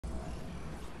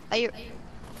Are you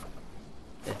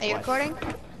recording?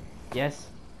 Yes.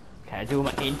 Can I do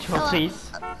my intro, Hello.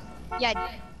 please? Yeah.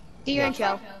 Do your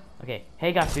intro. Okay.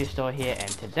 Hey guys, PhilipStudio here, and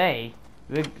today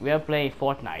we're playing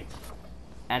Fortnite.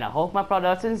 And I hope my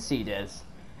brother can see this.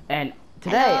 And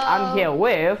today I'm here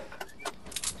with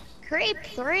Creep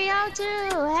 302.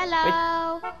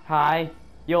 Hello. Hi.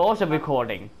 You're also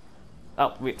recording.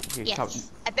 Oh,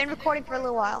 Yes. I've been recording for a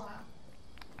little while.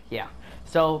 Yeah.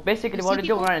 So basically, what we're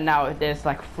doing right now, there's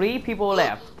like 3 people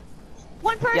left.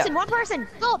 One person. Yeah. One person.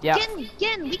 Philip, Yeah. get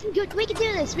in. We can do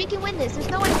this. We can win this. There's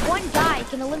no way one guy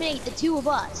can eliminate the 2 of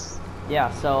us.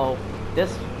 Yeah. So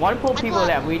there's 1 people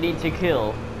left we need to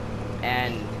kill,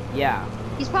 and yeah.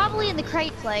 He's probably in the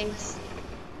crate place.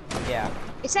 Yeah.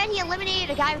 It said he eliminated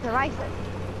a guy with a rifle.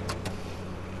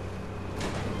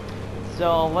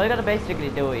 So what we're gonna basically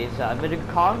do is we're gonna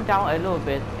calm down a little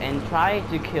bit and try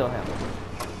to kill him.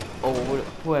 Or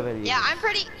whoever it is. Yeah,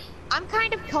 I'm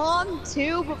kind of calm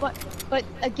too, but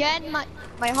again, my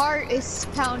heart is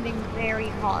pounding very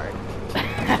hard.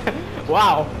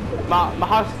 Wow, my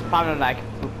heart's pounding like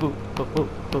boop boop boop boop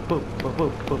boop boop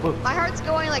boop boop boop. My heart's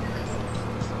going like.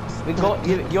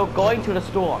 You're going to the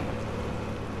storm.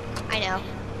 I know.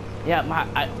 Yeah,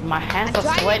 my hands are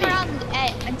sweaty.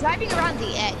 I'm driving around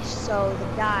the edge, so the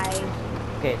guy.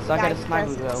 Okay, so I gotta snipe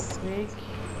real quick.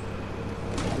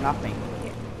 Nothing.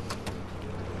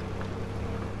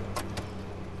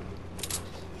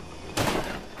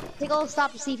 Take a little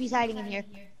stop to see if he's hiding in here.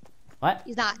 What?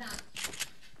 He's not.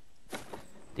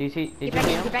 Do you see? Did Get you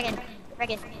see him? Get back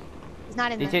in. He's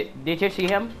not in there. Did you see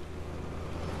him?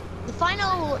 The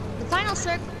final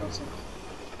circle.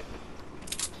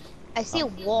 I see a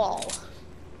wall.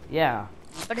 Yeah.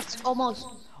 But it's almost.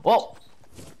 Whoa.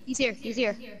 He's here. He's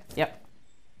here. Yep.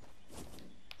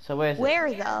 So where is it?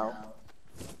 Where though?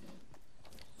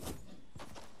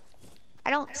 I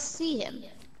don't see him.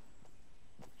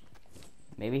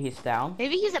 Maybe he's down.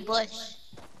 Maybe he's a bush.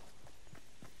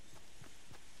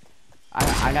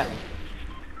 I got.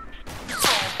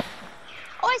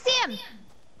 Oh, I see him.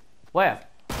 Where?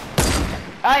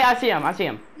 I see him. I see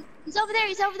him. He's over there.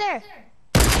 He's over there.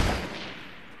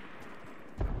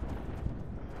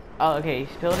 Oh, okay.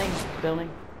 He's building. He's building.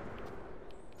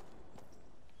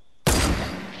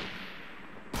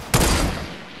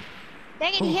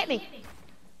 Dang it! He hit me.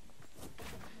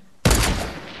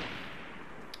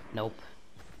 Nope.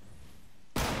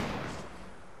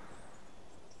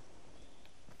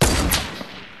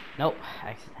 Nope.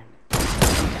 Accident.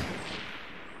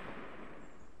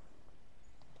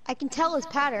 I can tell his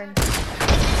pattern.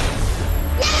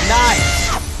 Nice.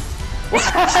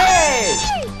 Hey!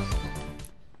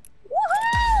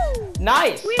 Woohoo!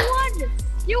 Nice. We won.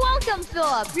 You're welcome,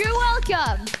 Philip. You're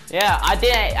welcome. Yeah, I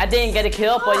didn't get a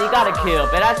kill, but you got a kill,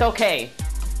 but that's okay.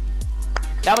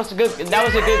 That was a good game.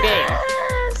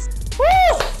 Yes! Woo!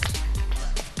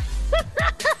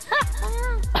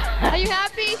 Are you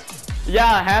happy?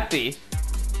 Yeah, happy.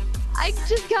 I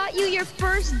just got you your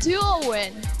first duo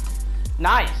win.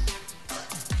 Nice.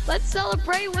 Let's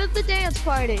celebrate with the dance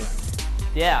party.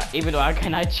 Yeah, even though I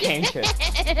cannot change it.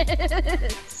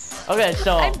 Okay,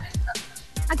 so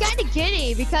I'm kind of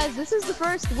giddy because this is the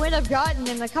first win I've gotten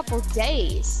in a couple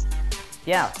days.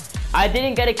 yeah, I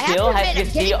didn't get a kill. As you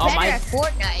see on my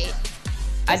Fortnite.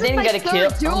 I didn't get a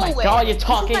kill. Oh my god, you're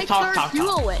talking, talk.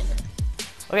 Win.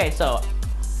 Okay, so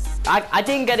I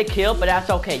didn't get a kill, but that's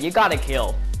okay. You got a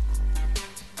kill.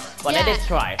 But I did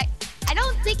try. I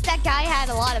don't think that guy had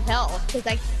a lot of health because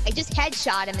I just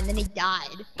headshot him and then he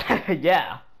died.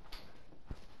 Yeah.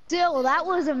 Still, that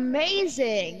was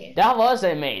amazing. That was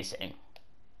amazing.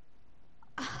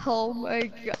 Oh my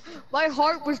god, my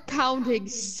heart was pounding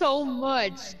so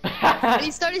much. When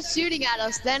he started shooting at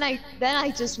us, then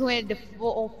I just went into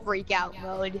full freak out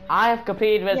mode. I have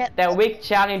completed the week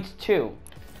challenge 2.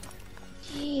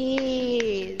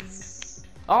 Jeez.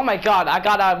 Oh my god, I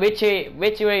got a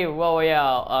victory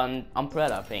royale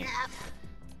umbrella thing.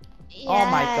 Yeah. Oh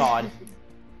my god.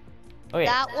 Okay.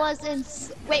 That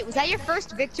wasn't. Wait, was that your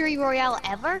first victory royale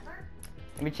ever?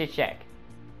 Let me just check.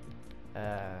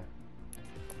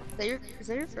 Is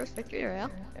that your first victory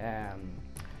royale?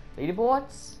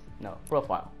 Leaderboards? No,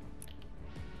 profile.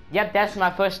 Yep, that's my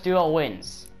first duo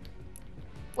wins.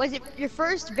 Was it your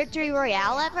first victory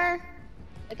royale ever?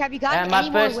 Like, have you gotten my any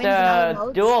more first wins in other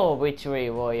modes? duo victory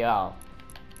royale.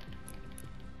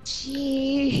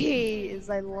 Jeez,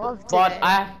 I loved But it.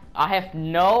 I have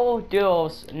no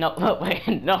duos. No, wait,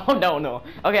 no.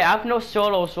 Okay, I have no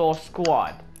solos or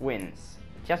squad wins.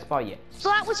 Just about it. So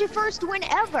that was your first win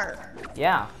ever.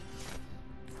 Yeah.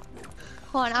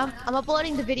 Hold on, I'm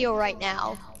uploading the video right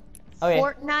now. Okay.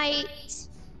 Fortnite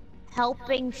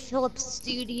helping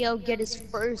PhilipStudio get his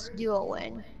first duo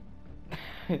win.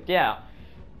 Yeah,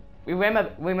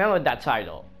 remember that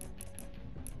title.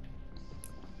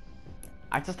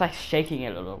 I just like shaking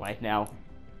it a little right now.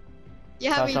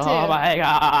 Yeah, me too. Oh my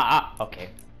god. Okay.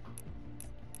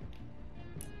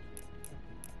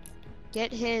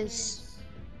 Get his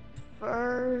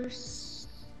first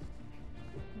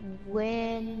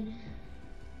win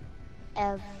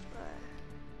ever.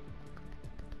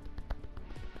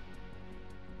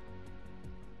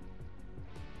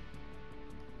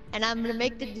 And I'm gonna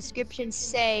make the description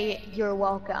say you're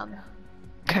welcome.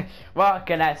 What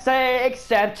can I say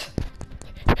except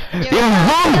You're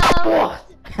welcome.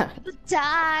 The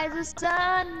tides, the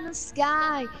sun, the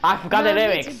sky. I forgot the Love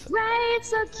lyrics. It's great,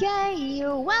 it's okay,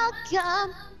 you're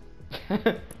welcome.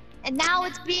 And now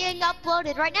it's being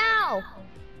uploaded right now.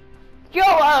 You're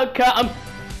welcome.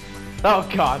 Oh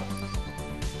god.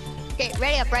 Okay,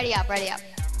 ready up, ready up, ready up.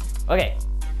 Okay.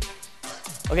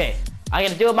 Okay, I'm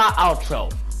gonna do my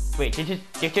outro. Wait,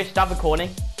 did you stop recording?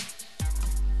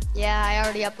 Yeah, I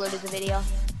already uploaded the video.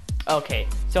 Okay,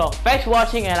 so thanks for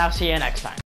watching and I'll see you next time.